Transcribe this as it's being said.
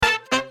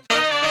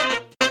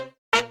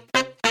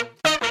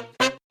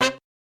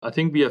I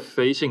think we are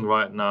facing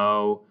right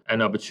now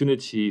an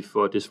opportunity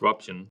for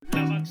disruption.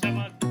 नमक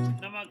शमक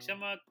नमक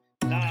शमक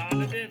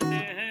डाल देते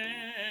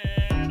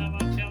हैं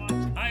नमक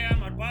शमक Hi, I'm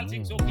Harpal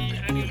Singh Sokhi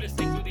and you're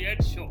listening to the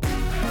Ed Show.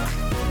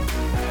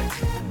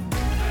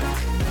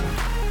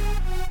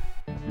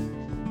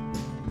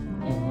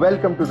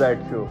 Welcome to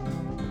that show,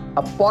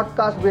 a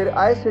podcast where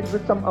I sit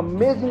with some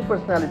amazing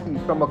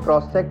personalities from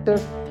across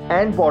sectors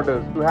and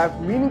borders to have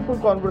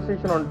meaningful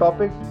conversation on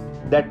topics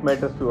that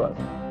matters to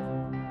us.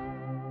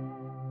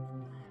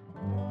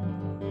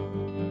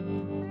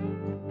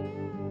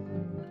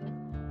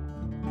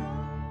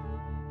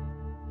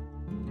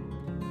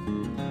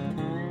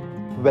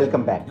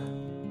 Welcome back.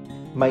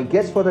 My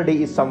guest for the day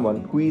is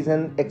someone who is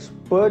an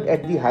expert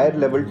at the higher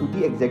level to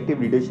the executive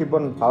leadership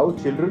on how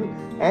children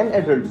and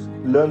adults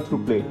learn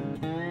through play.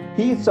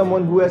 He is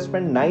someone who has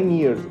spent 9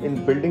 years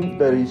in building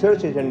the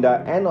research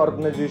agenda and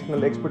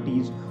organizational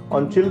expertise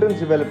on children's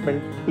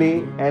development,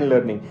 play, and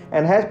learning,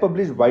 and has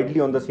published widely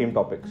on the same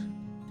topics.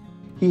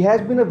 He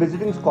has been a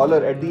visiting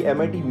scholar at the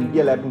MIT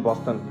Media Lab in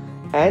Boston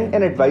and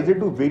an advisor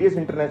to various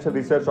international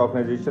research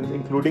organizations,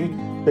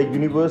 including the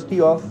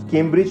University of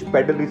Cambridge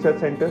Peddle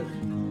Research Center,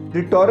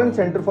 the Torrance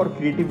Center for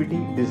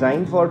Creativity,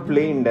 Design for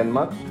Play in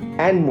Denmark,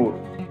 and more.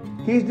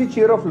 He is the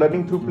chair of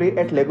Learning Through Play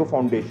at Lego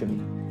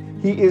Foundation.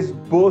 He is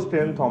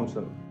Stjerne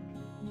Thomsen.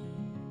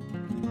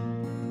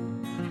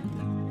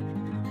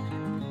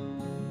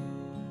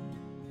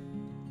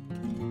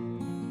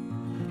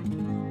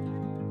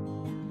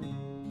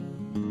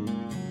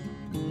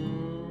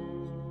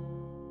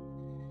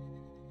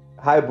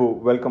 Hi, Bo.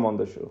 Welcome on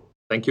the show.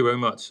 Thank you very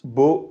much.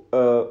 Bo,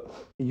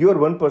 you are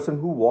one person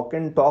who walk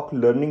and talk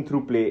learning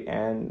through play,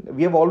 and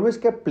we have always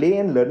kept play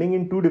and learning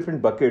in two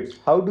different buckets.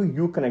 How do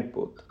you connect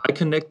both? I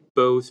connect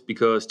both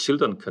because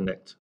children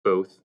connect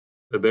both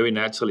very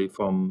naturally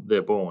from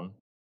they're born.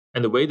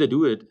 And the way they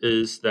do it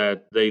is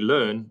that they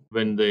learn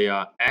when they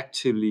are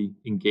actively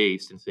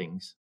engaged in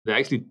things. They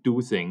actually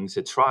do things,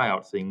 they try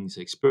out things,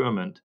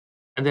 experiment,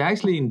 and they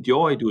actually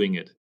enjoy doing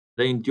it.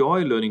 They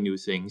enjoy learning new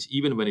things,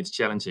 even when it's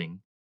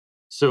challenging.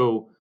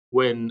 So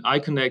when I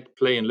connect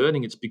play and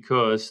learning, it's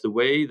because the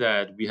way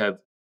that we have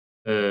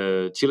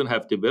children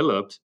have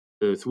developed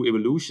through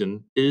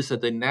evolution is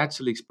that they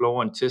naturally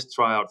explore and test,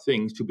 try out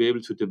things to be able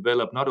to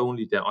develop not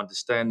only their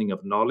understanding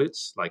of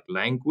knowledge, like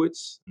language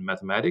and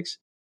mathematics,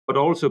 but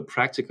also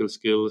practical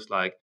skills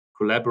like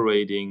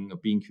collaborating or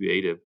being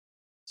creative.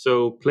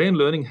 So play and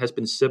learning has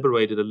been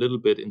separated a little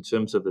bit in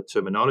terms of the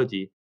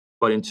terminology,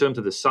 but in terms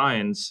of the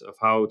science of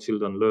how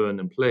children learn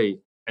and play,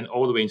 and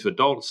all the way into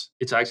adults,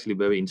 it's actually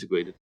very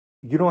integrated.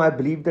 I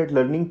believe that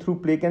learning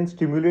through play can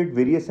stimulate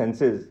various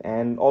senses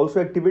and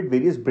also activate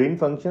various brain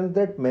functions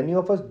that many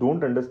of us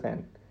don't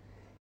understand.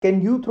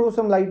 Can you throw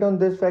some light on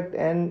this fact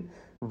and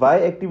why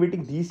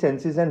activating these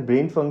senses and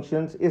brain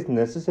functions is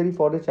necessary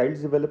for a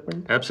child's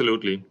development?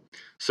 Absolutely.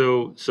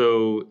 So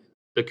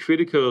the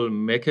critical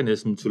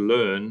mechanism to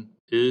learn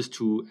is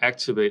to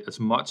activate as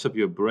much of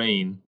your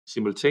brain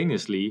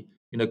simultaneously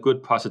in a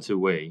good positive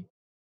way.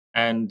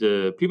 And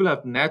people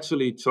have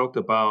naturally talked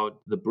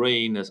about the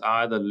brain as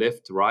either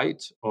left, right,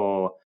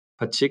 or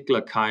particular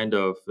kind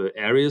of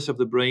areas of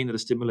the brain that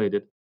are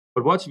stimulated.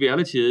 But what's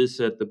reality is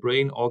that the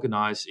brain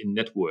organized in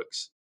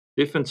networks,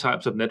 different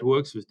types of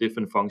networks with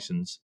different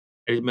functions.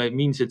 And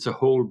means it's a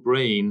whole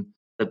brain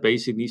that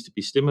basically needs to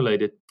be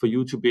stimulated for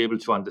you to be able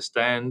to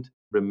understand,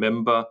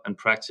 remember, and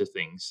practice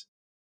things.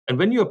 And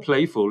when you're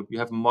playful, you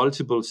have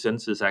multiple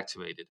senses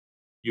activated.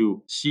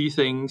 You see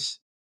things,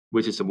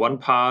 which is one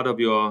part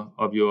of your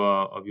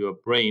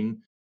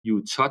brain.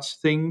 You touch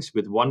things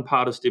with one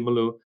part of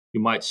stimuli. You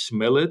might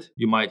smell it,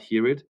 you might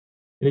hear it,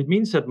 and it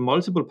means that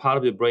multiple part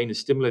of your brain is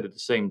stimulated at the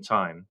same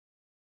time.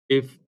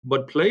 If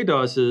what play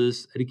does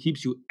is that it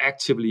keeps you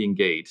actively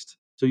engaged,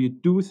 so you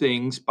do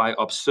things by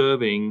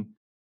observing,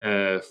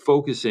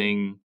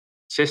 focusing,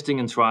 testing,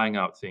 and trying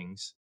out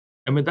things.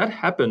 And when that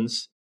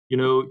happens,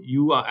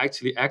 you are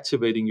actually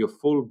activating your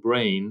full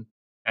brain,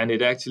 and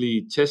it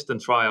actually tests and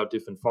try out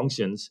different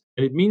functions.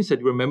 And it means that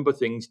you remember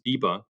things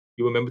deeper,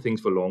 you remember things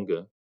for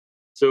longer.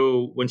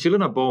 So when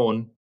children are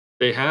born,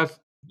 they have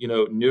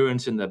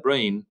neurons in their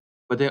brain,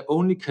 but they're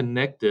only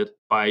connected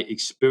by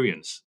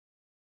experience.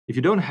 If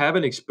you don't have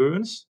an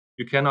experience,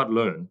 you cannot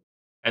learn.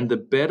 And the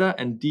better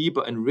and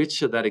deeper and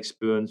richer that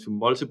experience with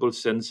multiple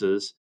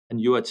senses and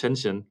your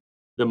attention,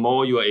 the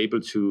more you are able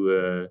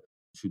to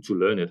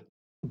learn it.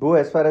 Though,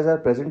 as far as our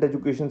present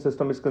education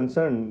system is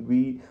concerned,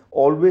 we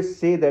always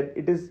say that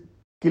it is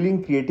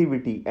killing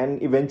creativity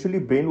and eventually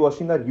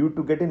brainwashing our youth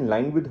to get in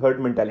line with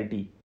herd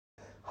mentality.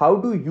 How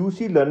do you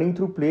see learning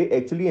through play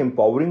actually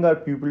empowering our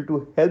people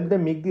to help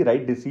them make the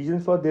right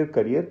decisions for their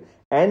career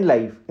and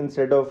life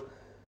instead of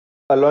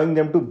allowing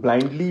them to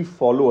blindly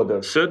follow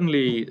others?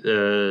 Certainly,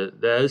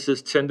 there is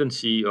this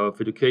tendency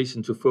of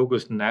education to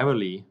focus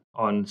narrowly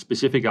on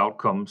specific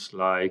outcomes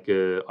like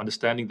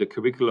understanding the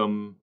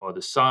curriculum or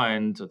the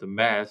science or the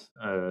math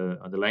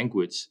or the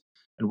language.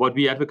 And what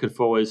we advocate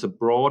for is a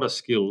broader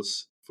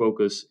skills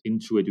focus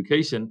into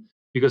education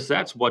because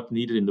that's what's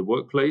needed in the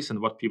workplace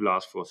and what people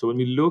ask for. So when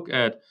we look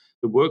at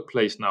the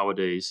workplace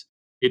nowadays,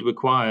 it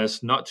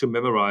requires not to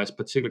memorize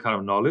particular kind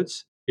of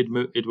knowledge.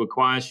 It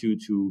requires you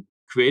to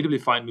creatively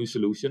find new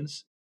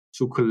solutions,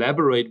 to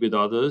collaborate with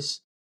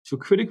others, to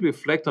critically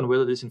reflect on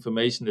whether this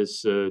information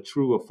is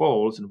true or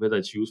false and whether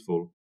it's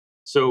useful.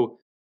 So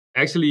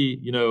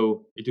actually,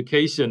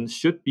 education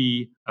should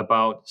be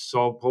about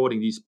supporting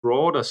these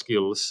broader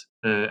skills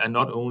and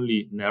not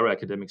only narrow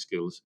academic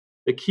skills.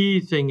 The key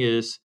thing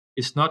is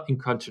it's not in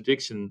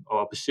contradiction or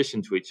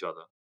opposition to each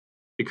other,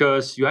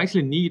 because you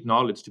actually need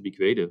knowledge to be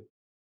creative.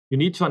 You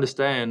need to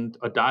understand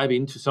or dive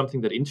into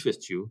something that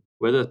interests you,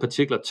 whether a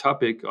particular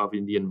topic of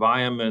in the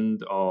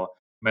environment or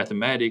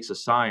mathematics or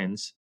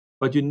science.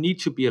 But you need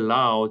to be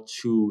allowed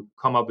to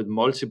come up with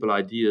multiple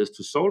ideas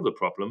to solve the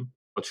problem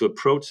or to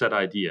approach that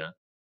idea.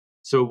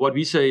 So what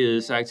we say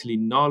is actually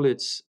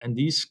knowledge and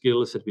these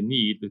skills that we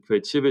need with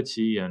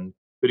creativity and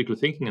critical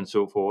thinking and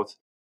so forth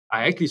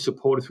are actually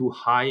supported through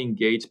high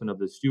engagement of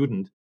the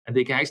student, and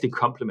they can actually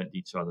complement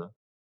each other.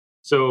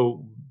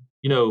 So,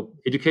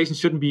 education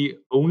shouldn't be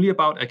only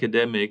about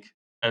academic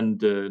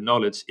and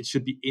knowledge. It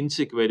should be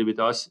integrated with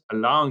us,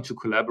 allowing to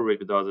collaborate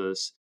with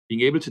others,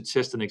 being able to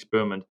test an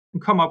experiment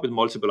and come up with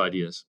multiple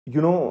ideas.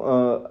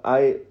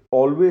 I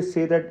always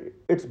say that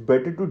it's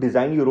better to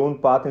design your own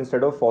path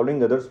instead of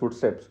following others'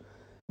 footsteps.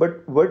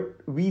 But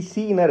what we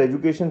see in our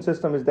education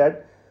system is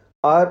that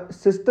our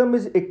system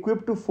is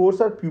equipped to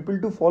force our pupil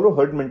to follow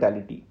herd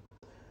mentality.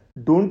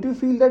 Don't you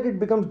feel that it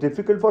becomes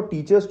difficult for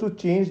teachers to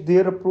change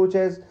their approach,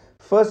 as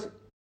first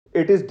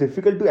it is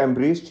difficult to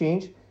embrace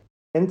change,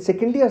 and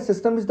secondly our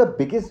system is the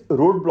biggest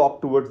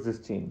roadblock towards this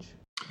change?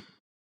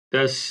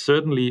 There's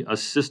certainly a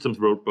systems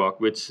roadblock,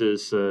 which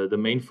is the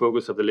main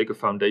focus of the Lego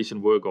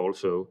Foundation work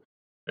also.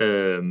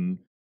 Um,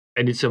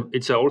 and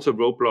it's also a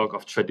roadblock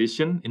of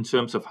tradition in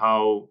terms of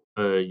how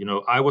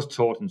I was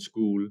taught in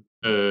school.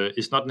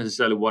 It's not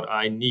necessarily what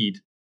I need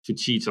to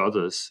teach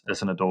others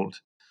as an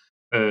adult.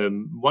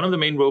 One of the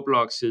main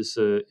roadblocks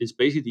is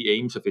basically the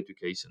aims of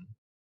education.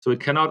 So it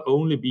cannot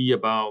only be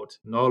about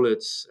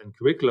knowledge and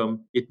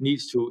curriculum; it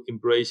needs to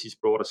embrace these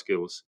broader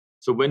skills.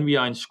 So when we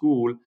are in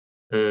school,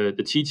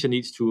 the teacher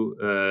needs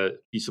to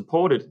be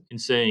supported in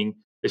saying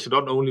they should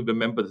not only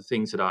remember the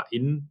things that are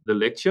in the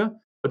lecture,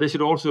 but they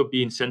should also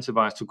be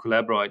incentivized to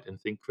collaborate and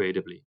think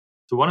creatively.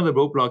 So one of the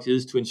roadblocks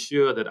is to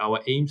ensure that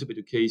our aims of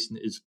education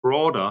is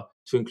broader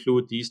to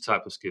include these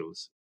type of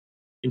skills.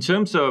 In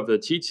terms of the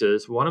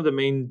teachers, one of the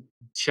main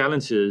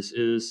challenges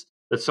is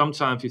that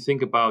sometimes you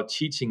think about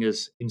teaching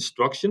as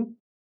instruction,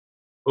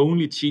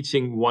 only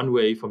teaching one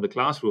way from the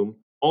classroom,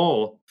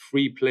 or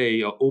free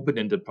play or open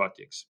ended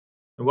projects.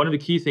 And one of the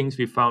key things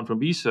we found from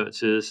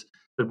research is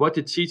that what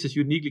the teachers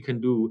uniquely can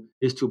do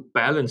is to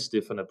balance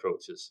different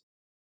approaches.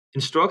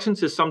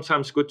 Instructions is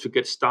sometimes good to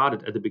get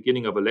started at the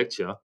beginning of a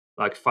lecture,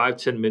 like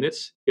 5-10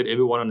 minutes, get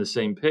everyone on the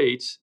same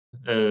page.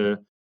 Uh,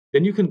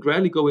 then you can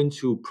gradually go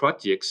into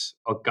projects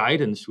or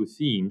guidance with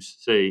themes.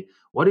 Say,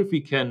 what if we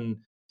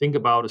can think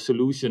about a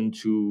solution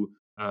to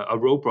a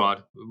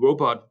robot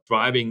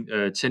driving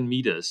 10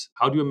 meters?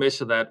 How do you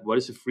measure that? What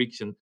is the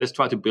friction? Let's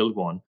try to build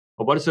one.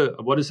 Or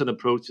what is an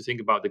approach to think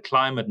about the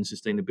climate and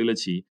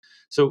sustainability?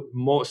 So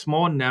more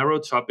small, narrow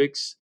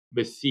topics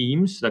with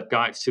themes that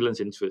guide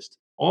children's interest.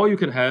 Or you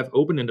can have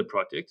open-ended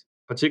project,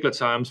 particular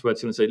times where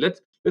children say,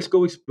 let's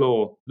go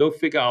explore, let's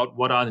figure out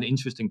what are an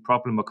interesting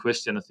problem or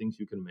question or things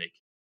you can make.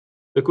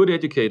 The good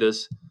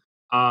educators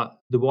are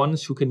the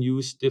ones who can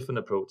use different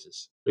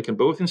approaches. They can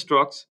both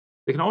instruct,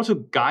 they can also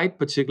guide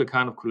particular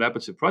kind of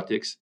collaborative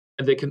projects,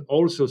 and they can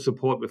also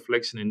support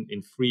reflection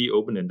in free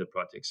open-ended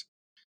projects.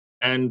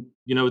 And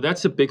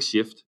that's a big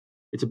shift.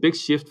 It's a big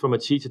shift from a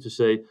teacher to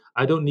say,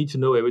 I don't need to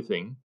know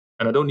everything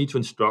and I don't need to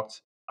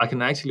instruct. I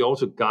can actually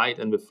also guide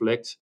and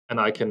reflect, and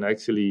I can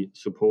actually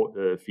support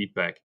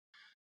feedback.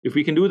 If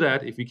we can do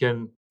that, if we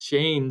can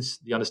change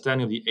the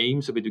understanding of the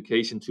aims of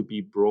education to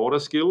be broader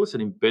skills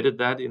and embedded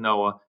that in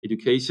our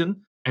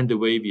education and the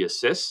way we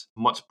assess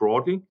much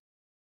broadly,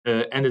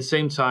 and at the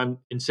same time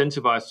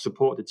incentivize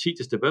support the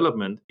teacher's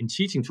development in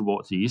teaching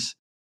towards these,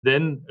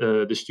 then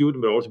the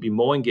student will also be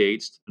more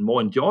engaged and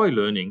more enjoy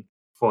learning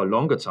for a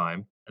longer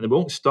time, and they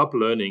won't stop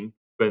learning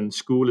when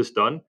school is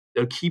done.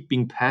 They'll keep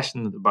being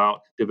passionate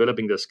about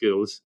developing their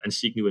skills and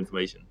seek new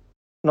information.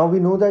 Now we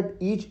know that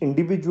each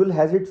individual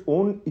has its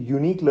own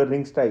unique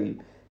learning style,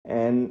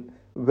 and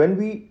when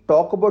we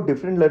talk about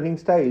different learning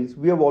styles,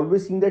 we have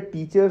always seen that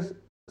teachers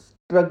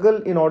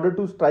struggle in order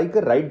to strike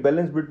a right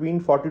balance between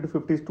 40 to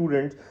 50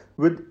 students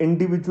with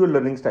individual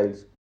learning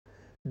styles.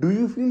 Do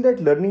you feel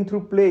that learning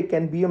through play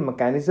can be a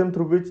mechanism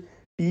through which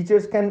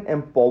teachers can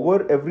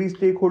empower every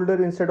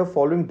stakeholder instead of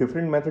following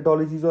different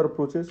methodologies or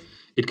approaches?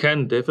 It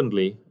can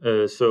definitely.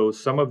 So,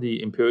 some of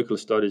the empirical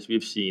studies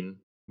we've seen,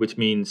 which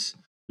means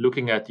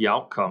looking at the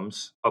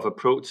outcomes of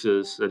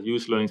approaches that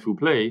use learning through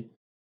play,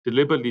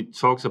 deliberately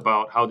talks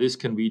about how this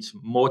can reach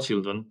more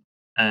children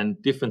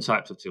and different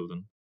types of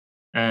children.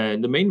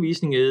 And the main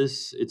reasoning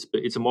is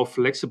it's a more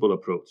flexible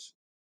approach.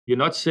 You're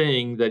not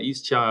saying that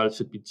each child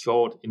should be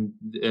taught in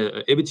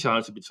every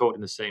child should be taught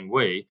in the same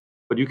way,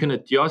 but you can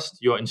adjust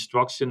your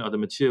instruction or the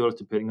materials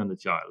depending on the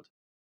child.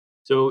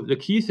 So the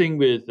key thing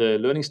with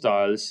learning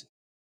styles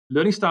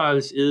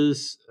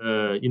is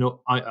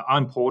are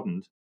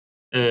important.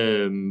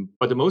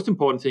 But the most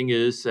important thing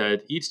is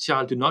that each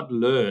child do not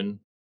learn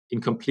in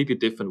completely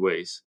different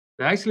ways.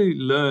 They actually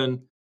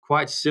learn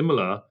quite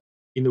similar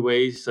in the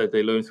ways that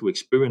they learn through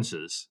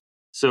experiences.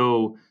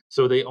 So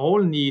they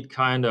all need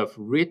kind of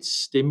rich,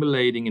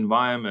 stimulating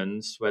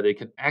environments where they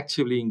can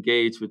actively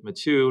engage with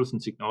materials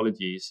and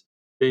technologies.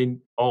 They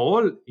are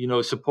all,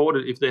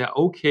 supported if they are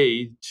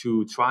okay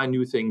to try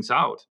new things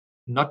out,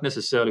 not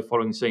necessarily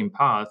following the same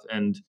path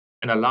and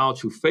allowed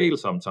to fail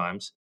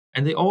sometimes,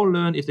 and they all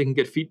learn if they can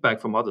get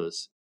feedback from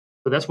others.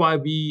 So that's why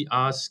we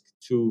ask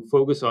to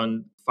focus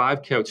on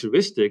 5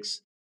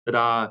 characteristics that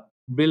are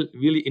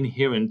really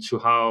inherent to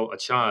how a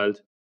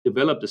child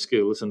develop the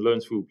skills and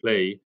learn through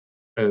play,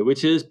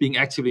 which is being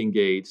actively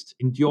engaged,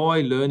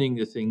 enjoy learning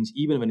the things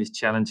even when it's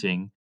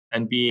challenging,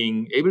 and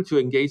being able to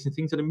engage in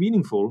things that are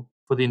meaningful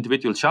for the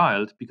individual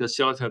child, because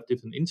children have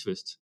different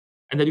interests,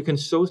 and that you can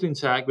socially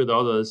interact with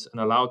others and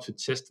allow to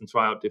test and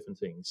try out different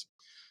things.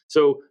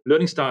 So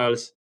learning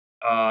styles,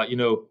 you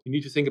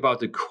need to think about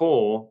the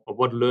core of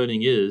what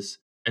learning is,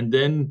 and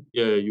then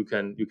you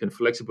can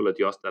flexible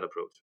adjust that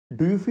approach.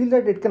 Do you feel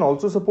that it can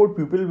also support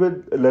people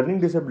with learning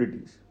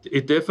disabilities?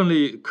 It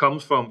definitely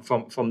comes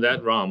from that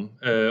realm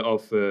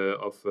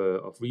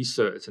of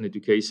research and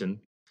education.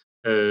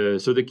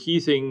 So the key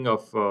thing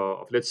of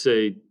let's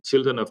say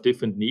children of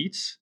different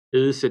needs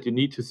is that you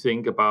need to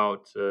think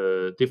about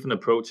different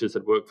approaches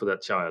that work for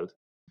that child.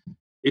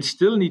 It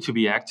still needs to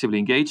be actively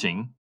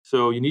engaging.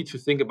 So you need to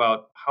think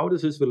about how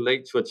does this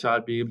relate to a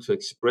child being able to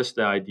express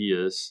their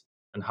ideas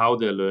and how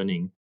they're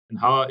learning, and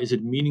how is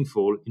it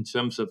meaningful in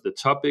terms of the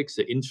topics,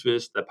 the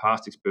interests, their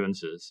past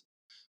experiences.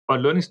 But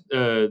learning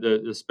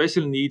the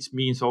special needs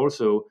means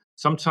also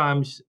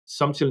sometimes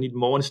some children need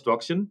more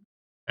instruction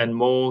and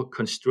more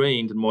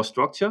constrained and more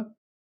structure,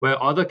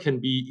 where other can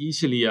be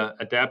easily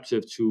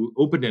adaptive to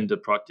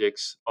open-ended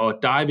projects or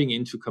diving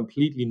into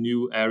completely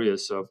new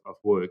areas of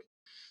work.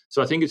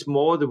 So I think it's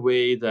more the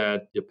way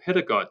that your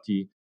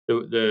pedagogy,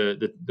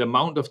 the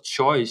amount of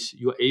choice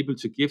you're able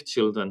to give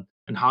children,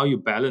 and how you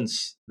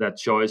balance that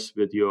choice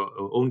with your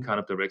own kind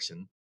of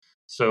direction.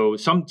 So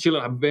some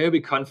children are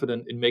very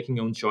confident in making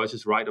own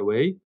choices right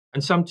away,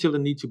 and some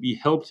children need to be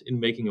helped in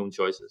making own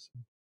choices.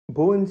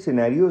 Bo, in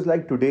scenarios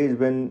like today's,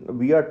 when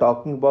we are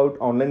talking about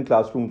online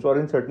classrooms, or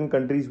in certain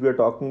countries, we are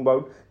talking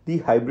about the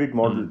hybrid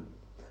model, Mm.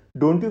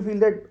 don't you feel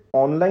that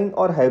online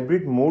or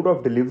hybrid mode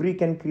of delivery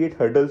can create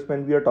hurdles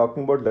when we are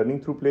talking about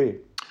learning through play?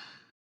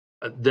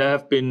 There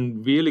have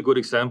been really good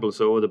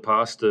examples over the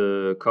past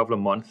couple of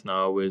months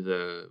now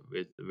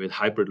with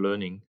hybrid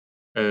learning,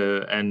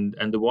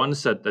 and the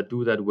ones that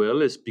do that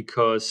well is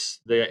because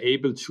they are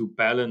able to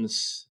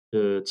balance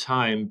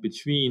time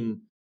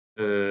between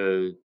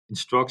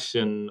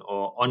instruction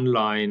or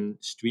online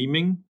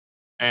streaming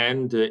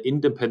and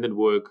independent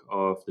work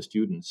of the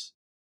students,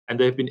 and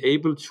they've been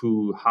able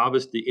to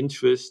harvest the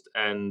interest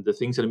and the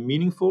things that are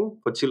meaningful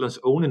for children's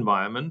own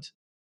environment,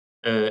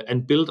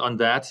 and build on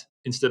that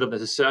instead of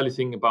necessarily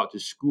thinking about the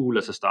school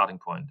as a starting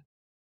point.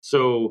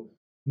 So,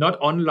 not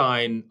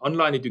online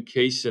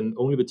education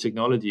only with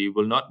technology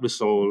will not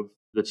resolve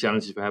the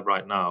challenges we have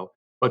right now,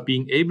 but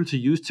being able to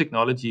use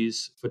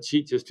technologies for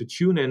teachers to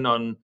tune in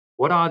on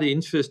what are the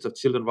interests of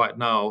children right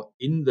now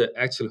in the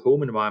actual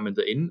home environment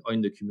they're in or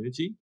in the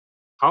community.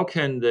 How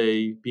can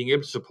they being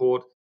able to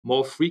support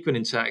more frequent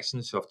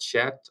interactions of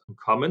chat and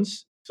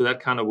comments, so that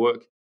kind of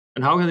work,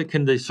 and how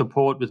can they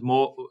support with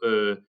more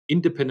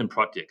independent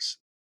projects.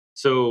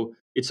 So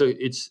it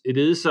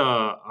is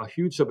a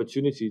huge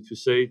opportunity to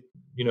say,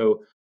 you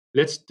know,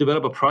 let's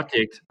develop a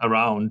project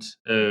around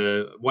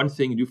one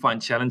thing you find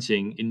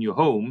challenging in your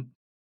home,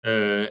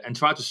 and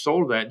try to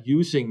solve that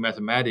using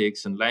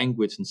mathematics and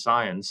language and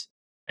science.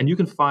 And you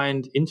can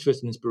find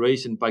interest and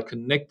inspiration by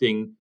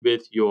connecting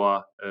with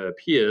your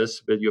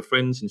peers, with your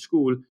friends in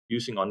school,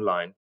 using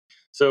online.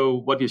 So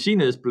what you've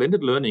seen is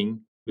blended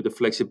learning with the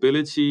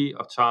flexibility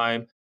of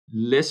time,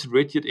 less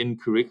rigid in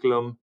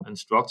curriculum and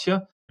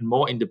structure, and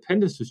more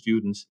independence to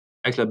students,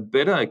 actually are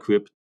better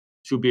equipped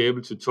to be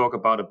able to talk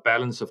about a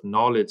balance of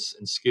knowledge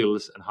and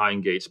skills and high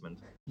engagement.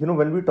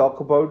 When we talk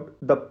about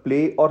the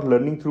play or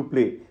learning through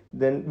play,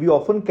 then we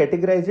often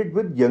categorize it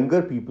with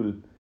younger people.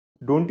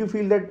 Don't you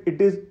feel that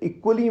it is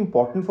equally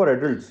important for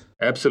adults?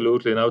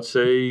 Absolutely, and I would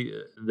say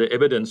the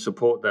evidence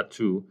support that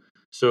too.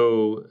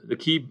 So the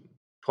key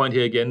point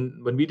here again,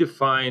 when we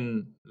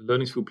define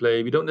learning through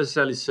play, we don't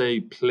necessarily say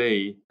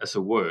play as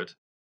a word.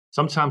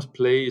 Sometimes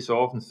play is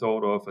often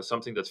thought of as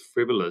something that's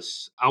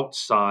frivolous,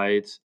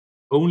 outside,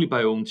 only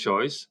by own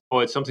choice,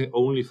 or it's something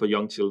only for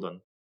young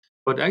children.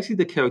 But actually,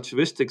 the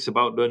characteristics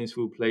about learning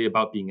through play,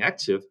 about being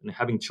active and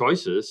having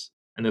choices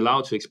and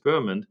allowed to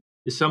experiment,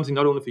 is something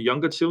not only for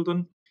younger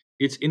children,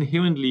 it's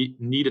inherently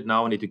needed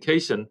now in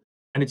education,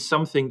 and it's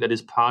something that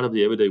is part of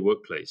the everyday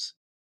workplace.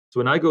 So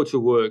when I go to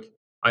work,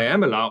 I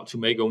am allowed to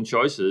make own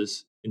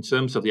choices in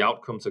terms of the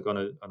outcomes I'm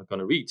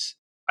gonna reach.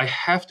 I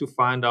have to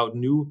find out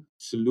new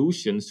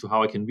solutions to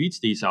how I can reach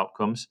these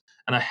outcomes,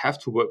 and I have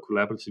to work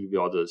collaboratively with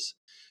others.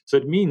 So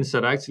it means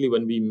that actually,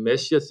 when we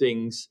measure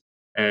things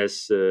as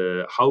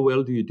how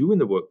well do you do in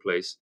the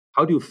workplace,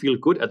 how do you feel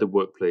good at the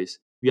workplace,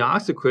 we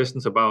ask the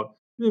questions about,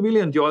 do you really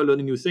enjoy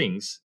learning new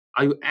things?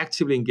 Are you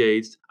actively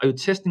engaged? Are you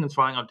testing and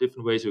trying out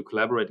different ways of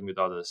collaborating with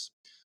others?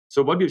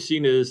 So what we've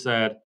seen is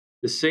that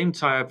the same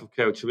type of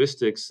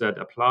characteristics that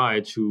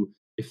apply to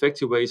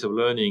effective ways of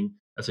learning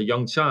as a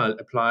young child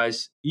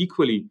applies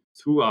equally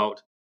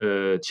throughout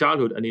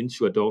childhood and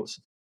into adults.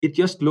 It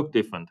just looked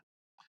different.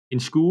 In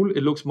school,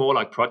 it looks more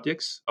like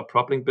projects, a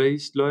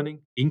problem-based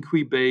learning,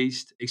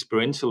 inquiry-based,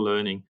 experiential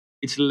learning.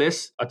 It's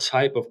less a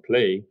type of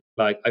play,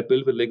 like I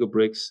build with Lego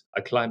bricks,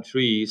 I climb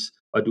trees,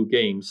 I do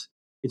games.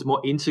 It's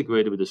more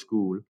integrated with the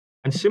school.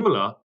 And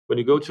similar, when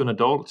you go to an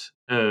adult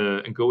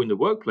and go in the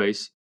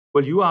workplace,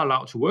 well, you are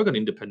allowed to work on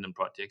independent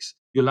projects.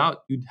 You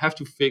have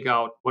to figure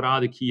out what are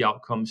the key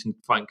outcomes and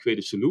find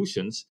creative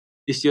solutions.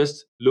 It's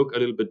just look a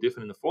little bit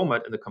different in the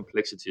format, and the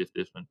complexity is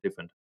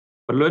different.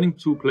 But learning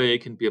to play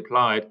can be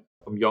applied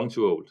from young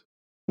to old.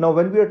 Now,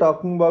 when we are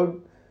talking about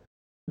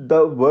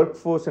the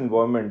workforce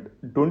environment,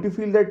 don't you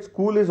feel that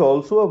school is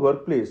also a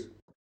workplace?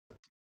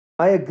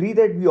 I agree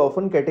that we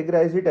often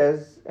categorize it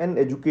as an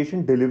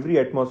education delivery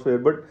atmosphere,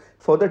 but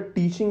for the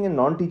teaching and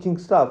non teaching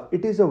staff,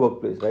 it is a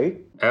workplace,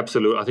 right?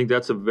 Absolutely. I think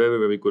that's a very,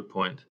 very good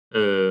point.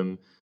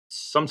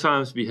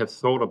 Sometimes we have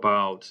thought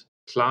about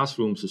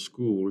classrooms or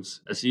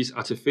schools as these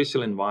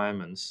artificial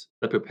environments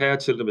that prepare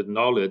children with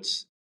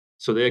knowledge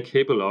so they're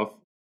capable of,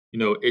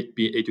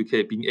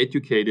 being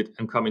educated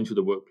and come into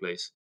the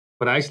workplace.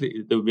 But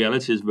actually, the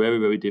reality is very,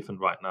 very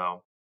different right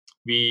now.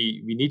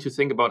 We need to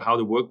think about how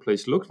the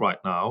workplace looks right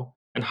now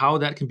and how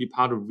that can be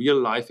part of real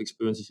life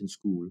experiences in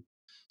school.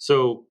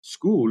 So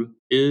school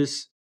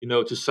is,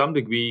 to some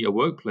degree, a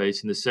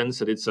workplace in the sense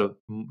that it's a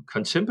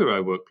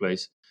contemporary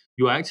workplace.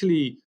 You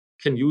actually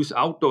can use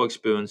outdoor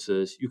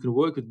experiences. You can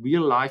work with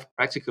real life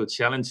practical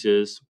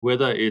challenges,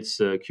 whether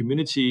it's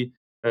community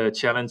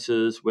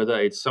challenges, whether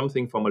it's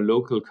something from a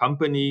local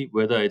company,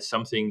 whether it's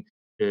something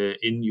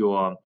in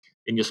your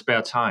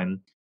spare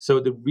time. So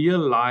the real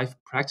life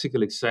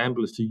practical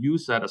examples to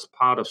use that as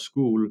part of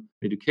school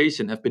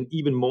education have been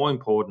even more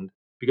important,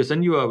 because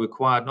then you are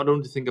required not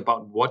only to think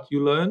about what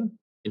you learn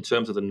in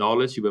terms of the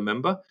knowledge you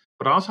remember,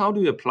 but also how do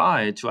you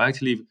apply it to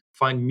actually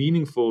find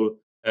meaningful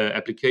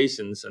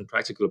applications and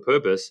practical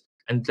purpose.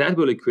 And that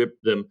will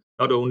equip them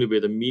not only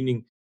with a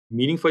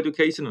meaningful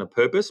education and a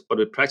purpose, but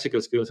with practical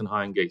skills and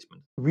high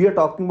engagement. We are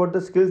talking about the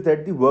skills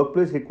that the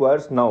workplace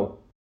requires now.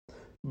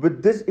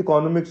 With this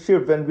economic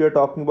shift, when we are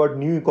talking about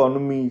new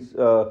economies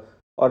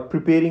or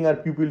preparing our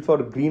people for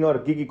green or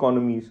gig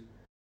economies,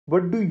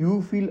 what do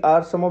you feel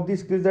are some of the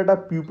skills that our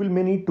people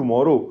may need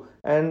tomorrow,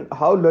 and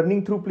how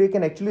learning through play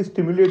can actually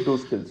stimulate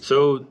those skills?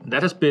 So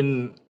that has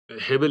been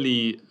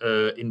heavily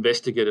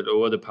investigated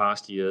over the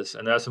past years,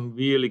 and there are some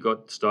really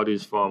good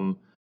studies from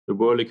the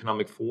World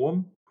Economic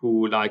Forum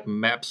who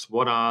maps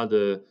what are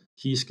the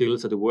key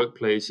skills that the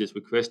workplace is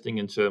requesting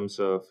in terms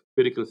of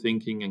critical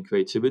thinking and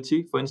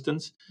creativity, for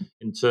instance,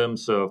 in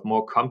terms of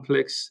more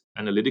complex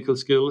analytical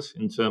skills,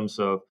 in terms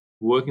of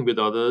working with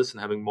others and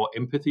having more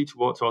empathy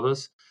towards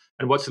others.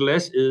 And what's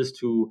less is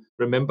to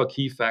remember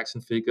key facts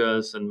and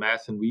figures and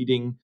math and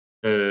reading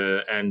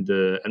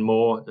and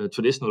more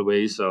traditional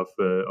ways of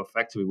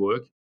factory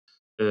work.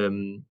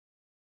 Um,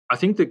 I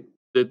think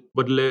that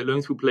what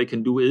learning through play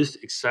can do is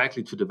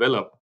exactly to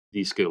develop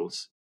these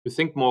skills, to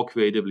think more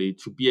creatively,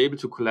 to be able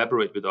to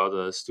collaborate with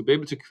others, to be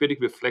able to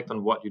critically reflect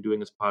on what you're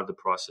doing as part of the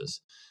process.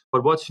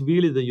 But what's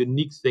really the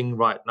unique thing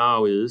right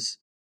now is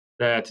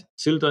that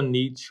children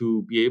need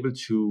to be able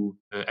to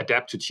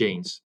adapt to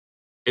change.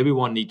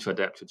 Everyone needs to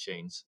adapt to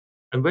change.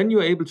 And when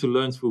you're able to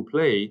learn through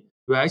play,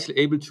 you're actually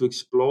able to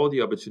explore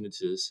the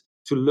opportunities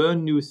to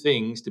learn new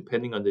things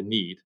depending on the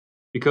need,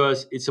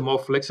 because it's a more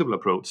flexible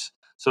approach.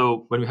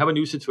 So when we have a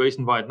new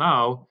situation right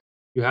now,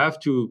 you have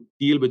to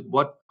deal with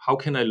how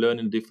can I learn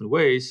in different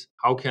ways?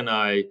 How can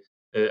I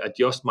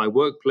adjust my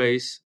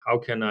workplace? How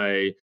can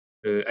I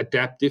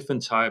adapt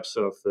different types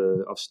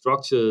of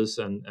structures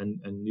and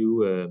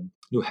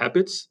new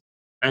habits?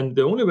 And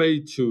the only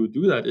way to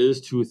do that is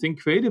to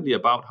think creatively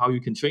about how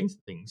you can change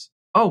things.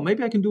 Oh,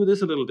 maybe I can do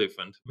this a little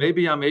different.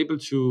 Maybe I'm able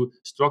to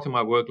structure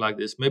my work like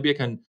this. Maybe I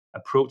can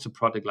approach a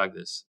project like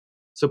this.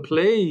 So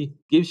play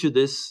gives you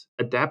this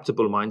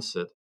adaptable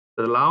mindset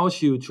that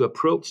allows you to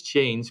approach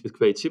change with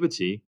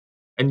creativity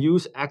and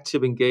use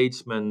active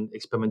engagement,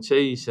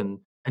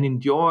 experimentation, and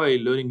enjoy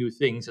learning new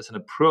things as an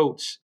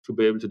approach to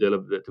be able to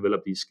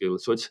develop these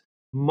skills. So it's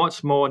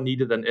much more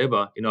needed than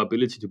ever in our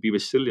ability to be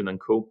resilient and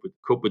cope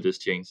with this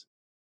change.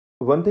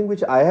 One thing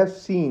which I have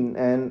seen,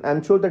 and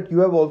I'm sure that you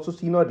have also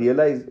seen or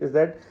realized, is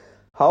that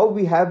how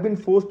we have been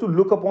forced to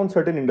look upon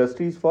certain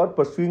industries for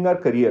pursuing our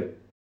career.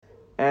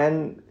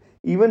 And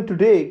even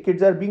today,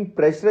 kids are being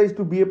pressurized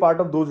to be a part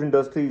of those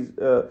industries.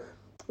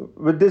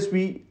 With this,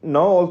 we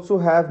now also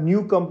have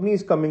new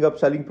companies coming up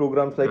selling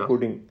programs like Yeah.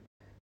 coding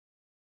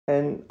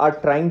and are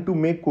trying to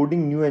make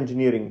coding new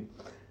engineering.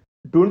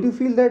 Don't you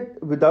feel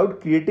that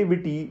without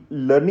creativity,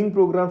 learning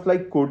programs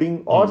like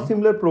coding or Mm.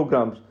 similar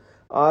programs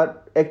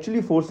are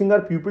actually forcing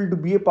our people to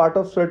be a part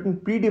of certain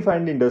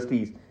predefined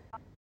industries?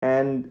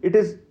 And it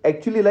is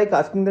actually like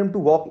asking them to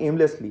walk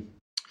aimlessly.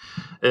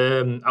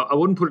 I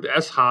wouldn't put it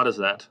as hard as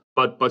that,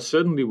 but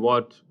certainly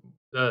what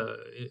uh,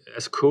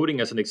 as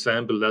coding as an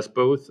example, there's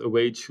both a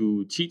way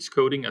to teach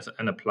coding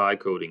and apply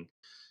coding.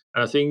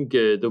 And I think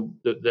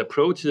the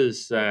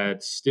approaches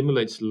that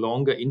stimulates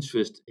longer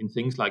interest in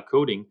things like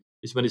coding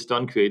is when it's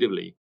done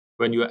creatively.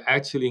 When you are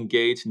actually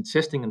engaged in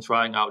testing and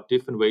trying out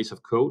different ways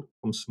of code,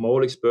 from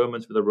small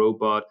experiments with a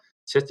robot,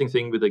 testing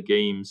things with the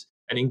games,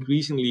 and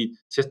increasingly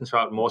testing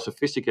out more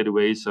sophisticated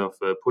ways of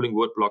pulling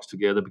word blocks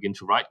together, begin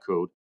to write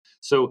code.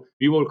 So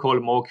we will call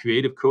it more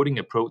creative coding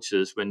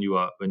approaches when you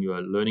are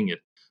learning it.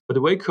 But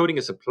the way coding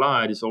is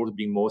applied is also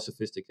being more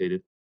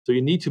sophisticated. So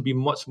you need to be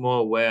much more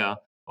aware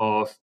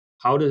of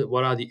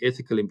what are the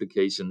ethical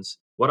implications,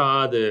 what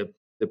are the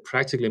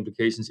practical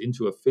implications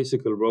into a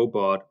physical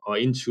robot or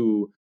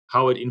into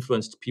how it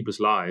influenced people's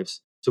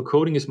lives. So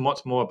coding is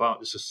much more about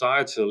the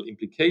societal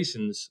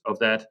implications of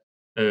that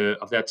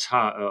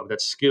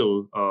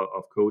skill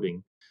of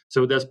coding.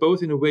 So there's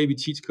both in the way we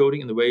teach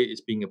coding and the way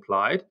it's being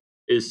applied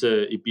is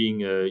it being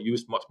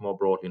used much more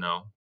broadly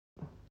now.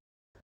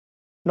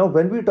 Now,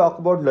 when we talk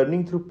about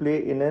learning through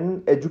play in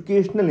an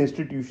educational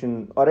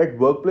institution or at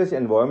workplace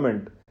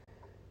environment,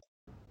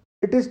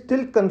 it is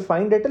still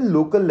confined at a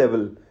local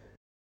level.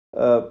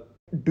 Uh,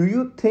 do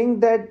you think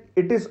that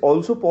it is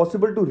also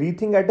possible to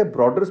rethink at a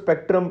broader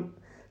spectrum,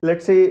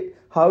 let's say,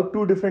 how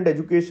two different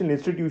educational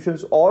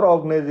institutions or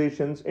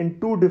organizations in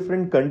two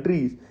different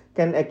countries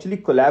can actually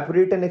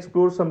collaborate and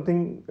explore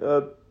something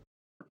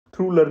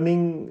through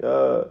learning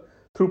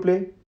through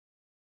play?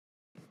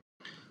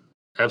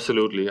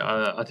 Absolutely.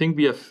 I think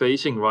we are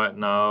facing right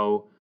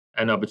now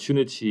an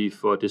opportunity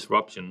for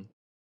disruption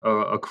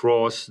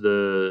across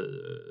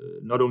the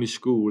not only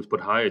schools but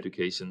higher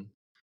education.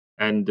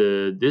 And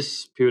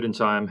this period in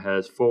time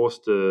has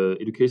forced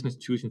education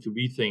institutions to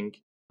rethink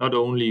not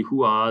only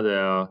who are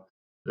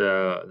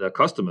their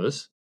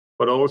customers,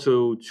 but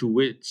also to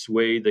which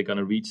way they're going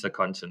to reach their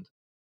content.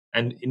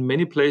 And in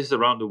many places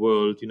around the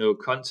world,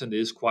 content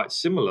is quite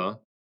similar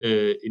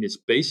in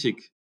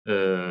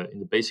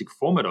the basic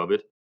format of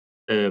it.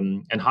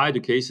 And higher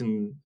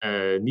education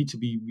need to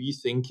be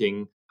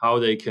rethinking how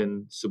they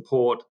can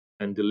support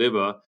and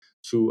deliver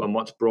to a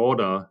much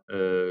broader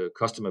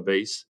customer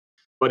base.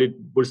 But it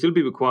will still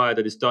be required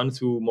that it's done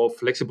through more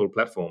flexible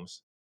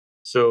platforms.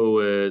 So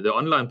the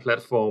online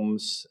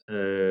platforms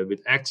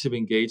with active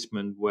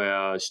engagement,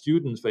 where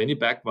students for any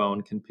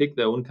background can pick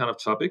their own kind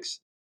of topics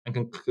and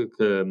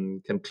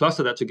can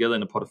cluster that together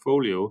in a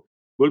portfolio,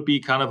 will be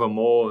kind of a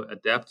more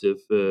adaptive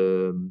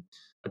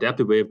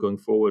way of going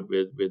forward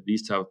with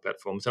these type of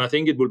platforms. And I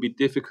think it will be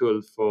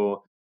difficult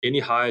for any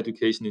higher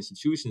education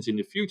institutions in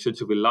the future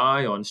to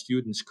rely on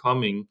students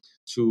coming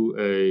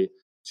to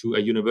a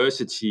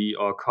university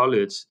or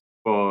college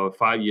for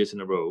 5 years in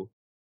a row.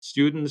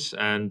 Students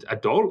and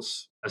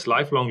adults, as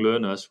lifelong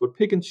learners, would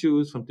pick and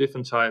choose from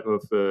different type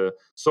of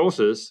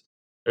sources,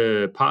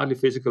 partly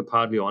physical,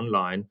 partly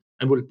online,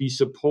 and will be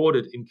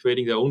supported in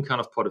creating their own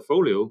kind of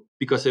portfolio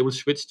because they will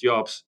switch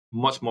jobs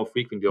much more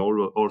frequently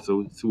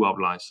also throughout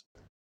lives.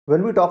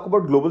 When we talk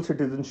about global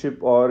citizenship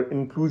or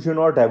inclusion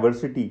or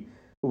diversity,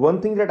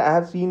 one thing that I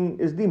have seen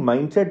is the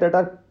mindset that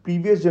our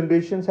previous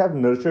generations have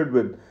nurtured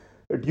with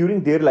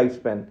during their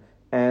lifespan,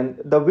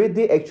 and the way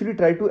they actually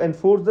try to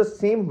enforce the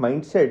same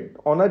mindset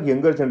on our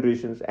younger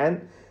generations.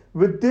 And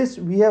with this,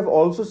 we have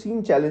also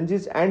seen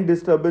challenges and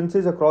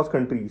disturbances across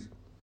countries.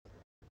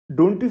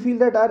 Don't you feel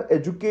that our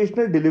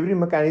educational delivery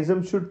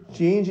mechanism should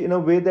change in a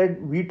way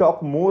that we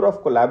talk more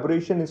of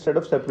collaboration instead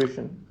of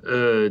separation?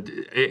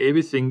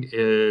 Everything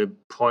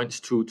points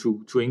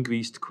to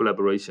increased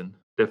collaboration,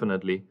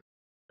 definitely.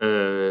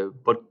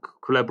 But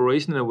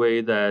collaboration in a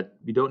way that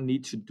we don't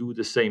need to do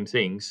the same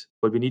things,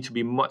 but we need to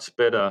be much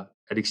better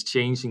at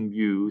exchanging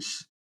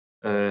views,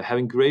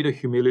 having greater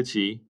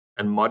humility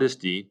and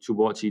modesty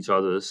towards each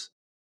others,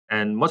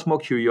 and much more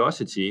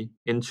curiosity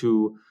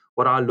into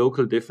what are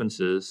local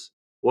differences,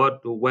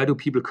 where do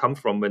people come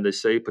from when they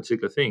say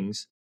particular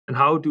things, and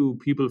how do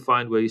people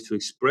find ways to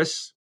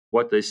express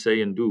what they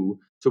say and do,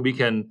 so we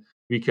can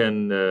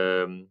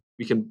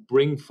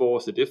bring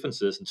forth the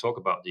differences and talk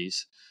about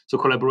these. So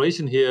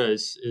collaboration here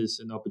is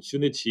an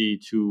opportunity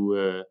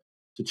to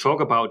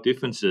talk about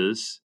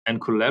differences and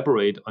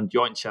collaborate on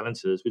joint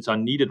challenges, which are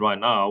needed right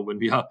now when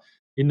we are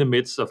in the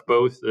midst of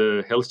both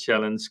health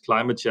challenge,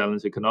 climate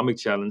challenge, economic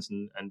challenge,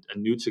 and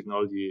new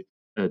technology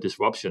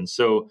disruption.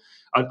 So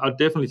I'll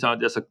definitely say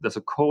there's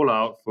a call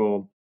out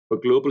for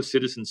global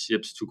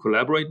citizenships to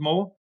collaborate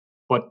more,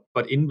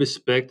 but in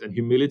respect and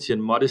humility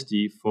and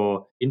modesty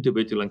for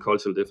individual and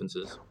cultural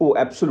differences. Oh,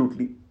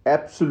 absolutely.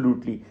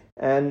 Absolutely.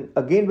 And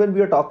again, when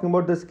we are talking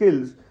about the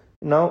skills,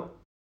 now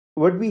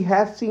what we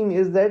have seen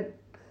is that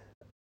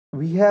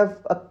we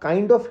have a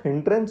kind of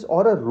hindrance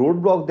or a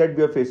roadblock that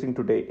we are facing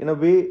today in a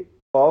way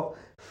of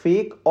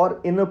fake or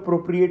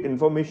inappropriate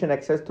information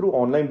access through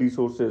online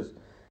resources.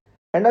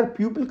 and our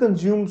pupil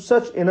consume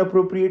such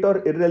inappropriate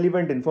or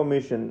irrelevant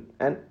information.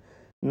 And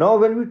now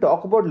when we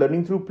talk about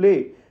learning through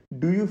play,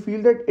 do you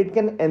feel that it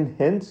can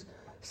enhance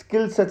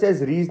skills such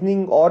as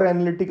reasoning or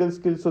analytical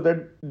skills so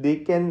that they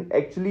can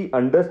actually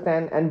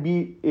understand and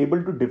be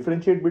able to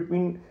differentiate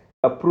between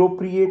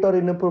appropriate or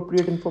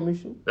inappropriate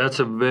information? That's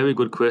a very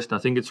good question. I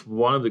think it's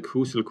one of the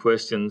crucial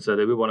questions that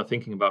everyone are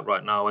thinking about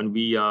right now, and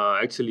we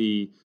are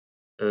actually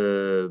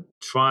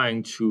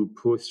trying to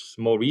push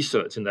more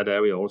research in that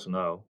area also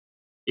now,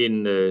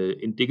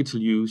 in digital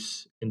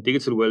use, in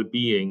digital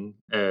well-being,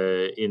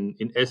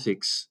 in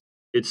ethics.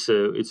 It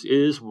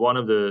is one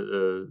of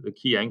the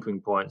key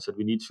anchoring points that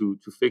we need to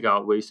figure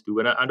out ways to do.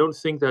 And I don't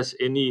think there's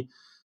any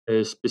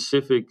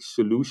specific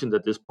solution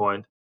at this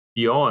point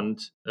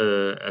beyond,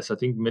 as I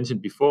think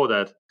mentioned before,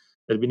 that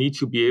we need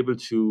to be able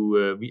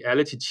to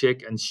reality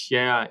check and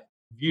share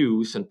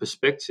views and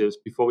perspectives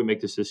before we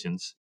make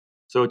decisions.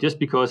 So just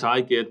because I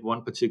get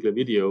one particular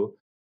video,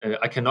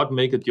 I cannot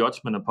make a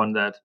judgment upon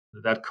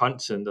that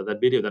content or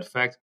that video, that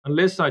fact,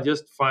 unless I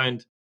just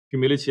find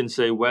humility and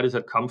say, where does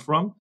that come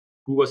from?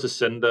 Who was the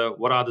sender?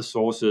 What are the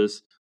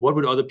sources? What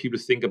would other people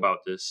think about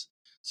this?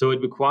 So it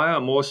requires a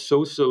more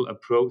social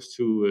approach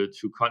to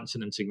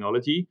content and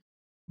technology,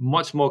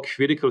 much more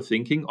critical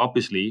thinking,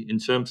 obviously, in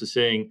terms of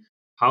saying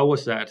how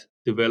was that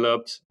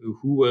developed,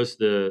 who was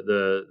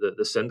the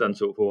sender, and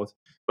so forth.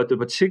 But the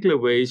particular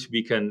ways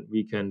we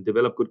can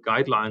develop good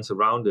guidelines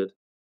around it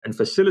and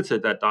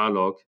facilitate that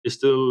dialogue is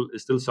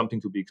still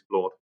something to be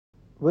explored.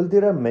 Well,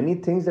 there are many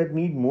things that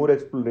need more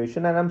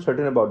exploration, and I'm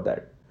certain about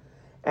that.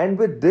 And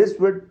with this,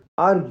 what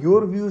are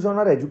your views on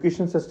our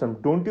education system?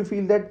 Don't you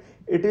feel that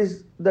it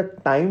is the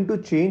time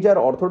to change our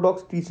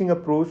orthodox teaching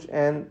approach,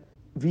 and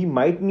we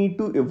might need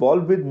to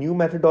evolve with new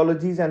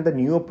methodologies and the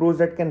new approach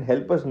that can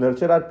help us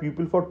nurture our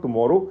people for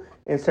tomorrow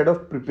instead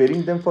of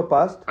preparing them for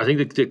past? I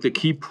think the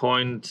key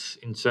point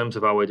in terms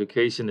of our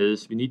education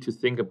is we need to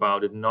think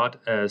about it not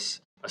as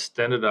a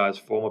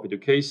standardized form of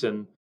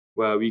education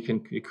where we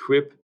can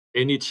equip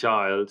any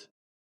child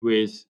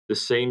with the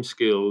same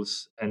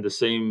skills and the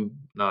same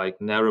like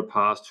narrow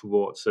path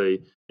towards a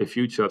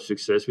future of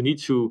success. We need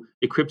to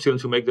equip children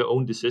to make their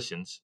own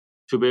decisions,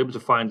 to be able to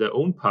find their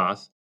own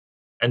path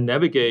and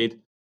navigate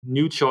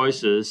new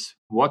choices,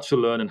 what to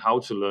learn and how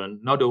to learn,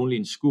 not only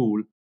in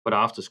school, but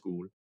after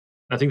school.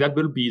 I think that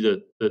will be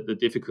the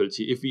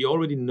difficulty. If we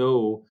already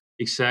know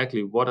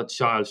exactly what a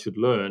child should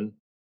learn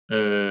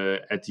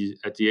at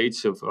the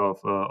age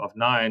of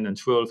 9 and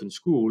 12 in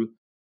school,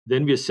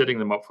 then we are setting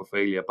them up for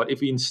failure. But if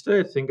we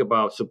instead think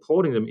about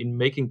supporting them in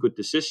making good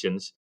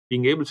decisions,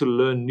 being able to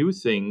learn new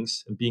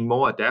things and being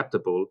more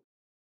adaptable,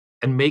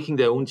 and making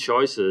their own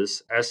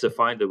choices as they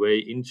find their way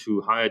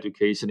into higher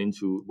education,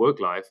 into work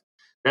life,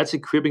 that's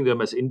equipping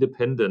them as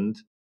independent,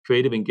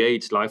 creative,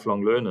 engaged,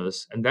 lifelong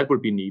learners, and that will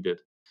be needed.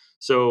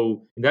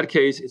 So in that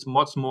case, it's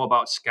much more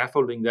about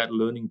scaffolding that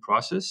learning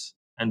process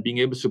and being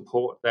able to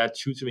support that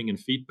tutoring and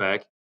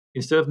feedback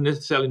instead of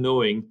necessarily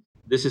knowing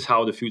this is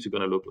how the future is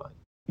going to look like.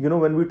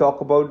 When we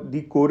talk about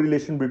the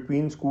correlation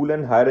between school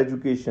and higher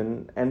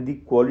education and the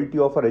quality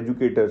of our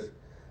educators,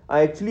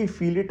 I actually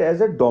feel it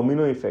as a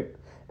domino effect.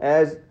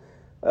 As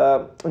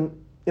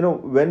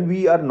when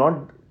we are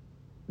not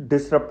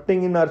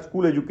disrupting in our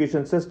school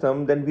education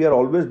system, then we are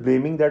always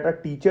blaming that our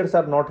teachers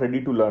are not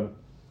ready to learn.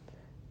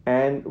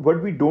 And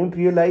what we don't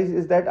realize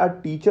is that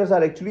our teachers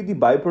are actually the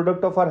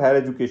byproduct of our higher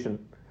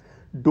education.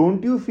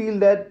 Don't you feel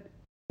that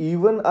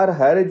even our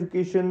higher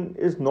education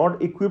is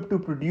not equipped to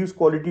produce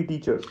quality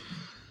teachers?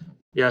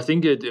 Yeah, I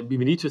think we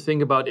need to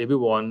think about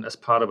everyone as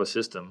part of a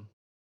system,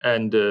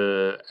 and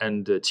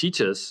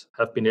teachers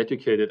have been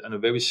educated and are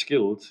very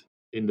skilled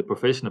in the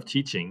profession of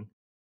teaching,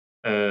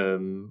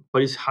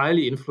 but it's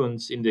highly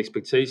influenced in the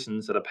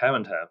expectations that a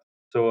parent have.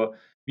 So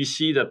we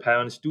see that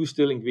parents do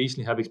still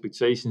increasingly have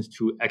expectations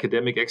to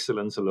academic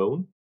excellence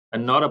alone,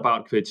 and not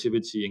about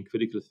creativity and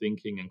critical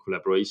thinking and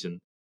collaboration.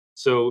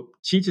 So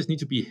teachers need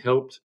to be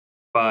helped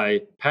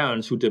by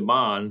parents who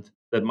demand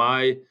that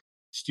my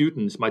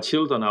students, my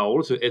children, are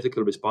also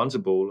ethical,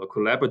 responsible, or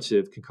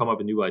collaborative, can come up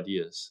with new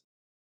ideas.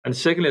 And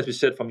secondly, as we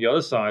said from the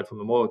other side, from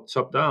a more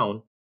top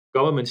down,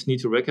 governments need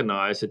to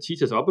recognize that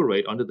teachers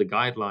operate under the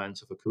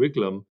guidelines of a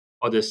curriculum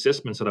or the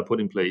assessments that are put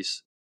in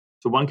place.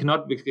 So one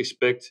cannot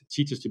expect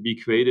teachers to be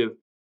creative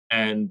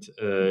and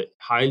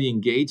highly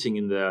engaging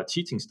in their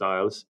teaching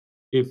styles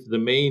if the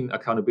main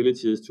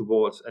accountability is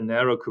towards a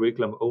narrow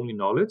curriculum only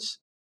knowledge,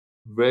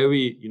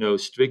 very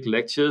strict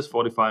lectures,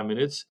 45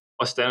 minutes,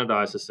 or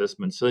standardized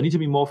assessments. So there needs to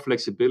be more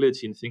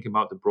flexibility in thinking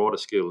about the broader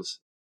skills.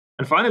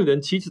 And finally,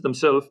 then teachers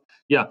themselves,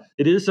 yeah,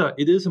 it is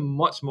a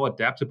much more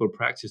adaptable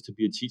practice to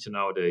be a teacher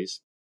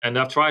nowadays. And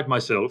I've tried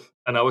myself,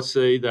 and I would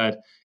say that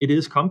it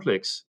is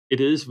complex. It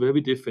is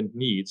very different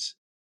needs.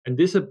 And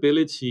this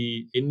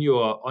ability in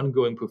your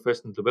ongoing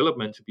professional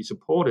development to be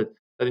supported,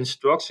 that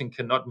instruction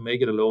cannot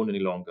make it alone any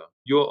longer.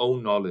 Your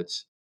own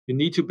knowledge. You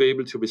need to be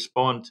able to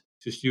respond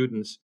to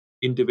students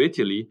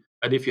individually.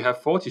 And if you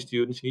have 40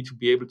 students, you need to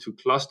be able to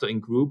cluster in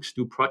groups,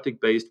 do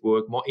project based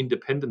work, more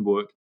independent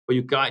work, where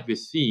you guide with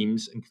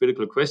themes and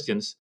critical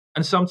questions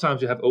And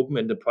sometimes you have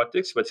open-ended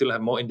projects where children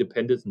have more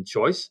independence and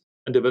choice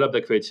and develop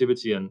their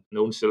creativity and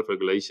own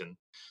self-regulation.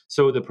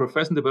 So the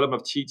professional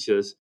development of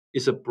teachers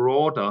is a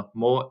broader,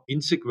 more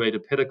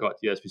integrated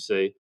pedagogy, as we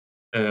say,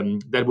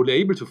 that will be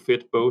able to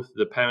fit both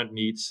the parent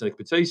needs and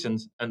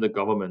expectations and the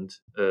government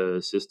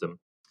system.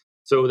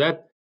 So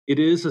that it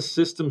is a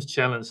systems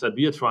challenge that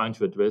we are trying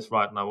to address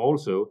right now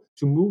also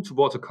to move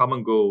towards a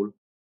common goal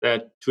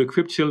that to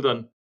equip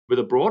children with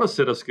a broader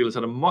set of skills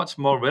that are much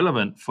more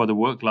relevant for the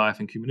work life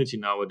and community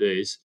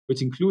nowadays,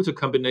 which includes a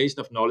combination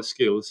of knowledge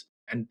skills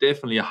and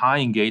definitely a high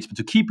engagement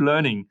to keep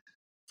learning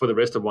for the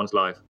rest of one's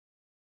life.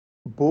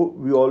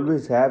 We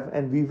always have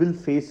and we will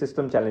face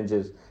system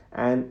challenges,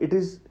 and it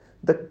is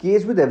the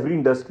case with every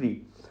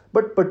industry.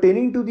 But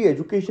pertaining to the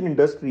education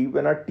industry,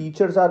 when our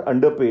teachers are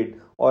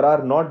underpaid or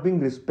are not being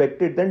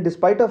respected, then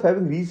despite of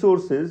having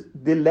resources,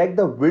 they lack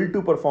the will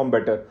to perform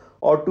better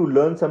or to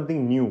learn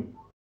something new,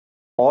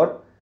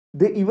 or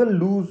they even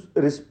lose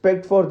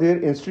respect for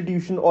their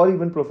institution or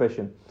even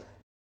profession.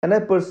 And I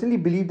personally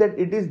believe that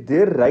it is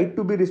their right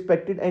to be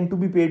respected and to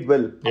be paid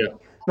well. Yeah.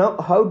 Now,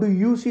 how do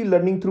you see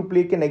learning through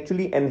play can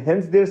actually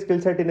enhance their skill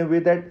set in a way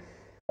that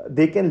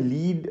they can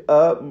lead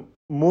a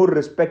more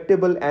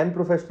respectable and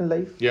professional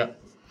life? Yeah.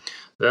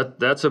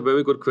 That's a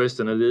very good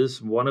question. It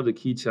is one of the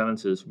key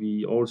challenges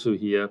we also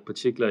hear,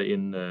 particularly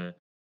in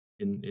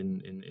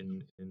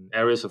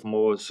areas of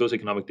more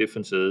socioeconomic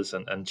differences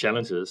and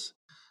challenges.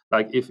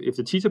 Like if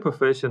the teacher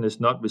profession is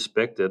not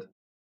respected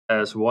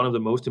as one of the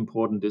most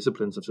important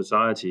disciplines of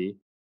society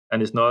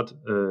and is not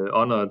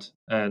honored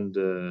and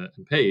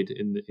paid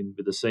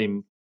with the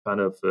same kind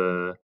of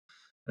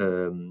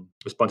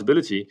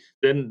responsibility,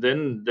 then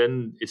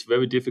it's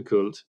very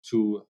difficult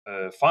to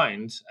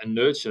find and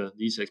nurture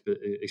these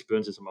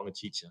experiences among a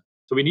teacher.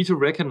 So we need to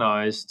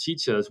recognize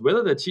teachers,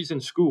 whether they're teachers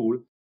in school,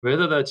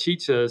 whether they're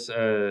teachers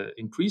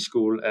in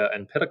preschool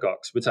and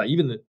pedagogues, which are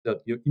even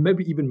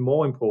maybe even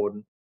more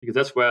important because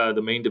that's where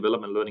the main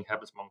development learning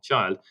happens among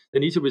child. They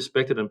need to be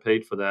respected and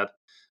paid for that,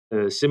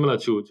 similar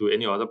to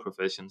any other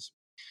professions.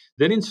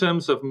 Then in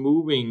terms of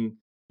moving,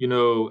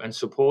 and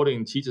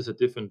supporting teachers at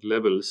different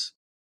levels,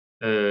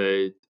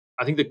 I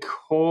think the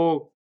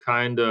core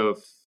kind of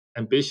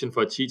ambition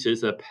for a teacher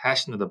is they're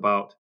passionate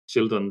about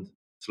children's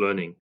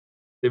learning.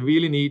 They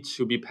really need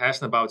to be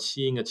passionate about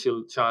seeing a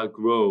child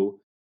grow,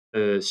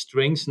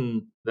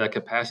 strengthen their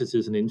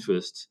capacities and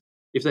interests.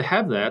 If they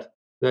have that,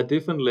 there are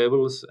different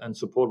levels and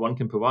support one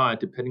can provide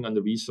depending on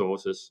the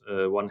resources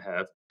one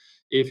have.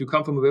 If you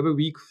come from a very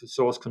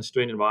resource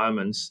constrained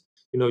environments,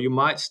 you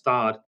might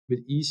start with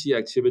easy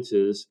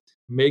activities,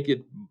 make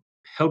it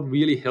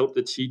really help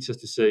the teachers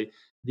to say,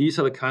 these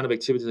are the kind of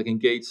activities that can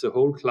engage the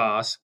whole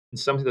class in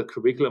something that's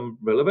curriculum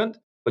relevant,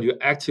 but you're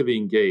actively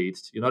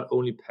engaged. You're not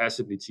only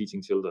passively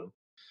teaching children.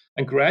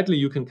 And gradually,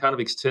 you can kind of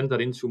extend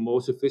that into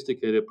more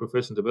sophisticated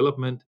professional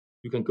development.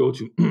 You can go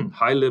to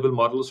high-level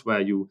models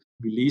where you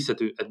release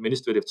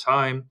administrative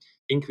time,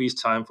 increase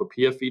time for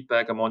peer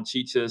feedback among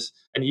teachers,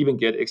 and even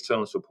get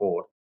external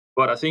support.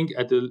 But I think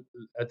at the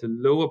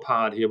lower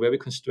part here, very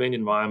constrained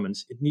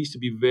environments, it needs to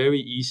be very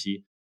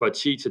easy for a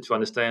teacher to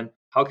understand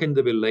how can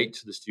they relate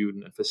to the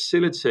student and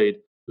facilitate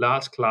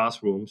large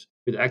classrooms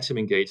with active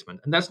engagement.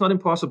 And that's not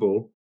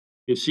impossible.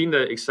 You've seen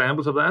the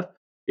examples of that.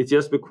 It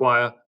just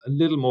requires a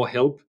little more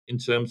help in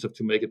terms of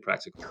to make it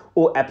practical.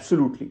 Oh,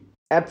 absolutely.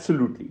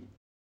 Absolutely.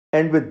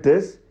 And with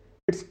this,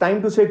 it's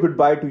time to say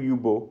goodbye to you,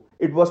 Bo.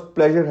 It was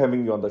pleasure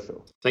having you on the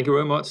show. Thank you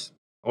very much.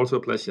 Also a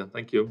pleasure.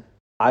 Thank you.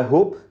 I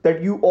hope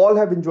that you all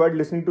have enjoyed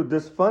listening to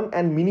this fun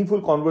and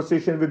meaningful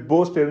conversation with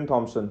Bo Stjerne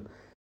Thomsen.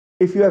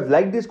 If you have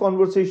liked this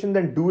conversation,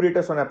 then do rate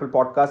us on Apple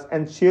Podcasts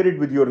and share it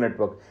with your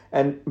network.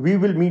 And we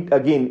will meet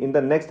again in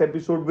the next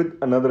episode with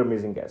another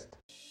amazing guest.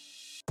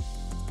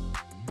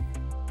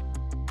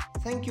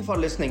 Thank you for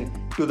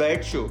listening to The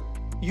TEDS Show.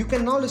 You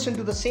can now listen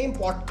to the same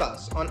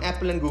podcast on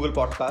Apple and Google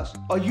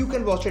Podcasts, or you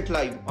can watch it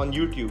live on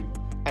YouTube.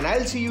 And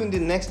I'll see you in the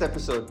next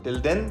episode. Till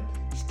then,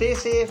 stay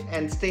safe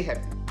and stay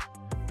happy.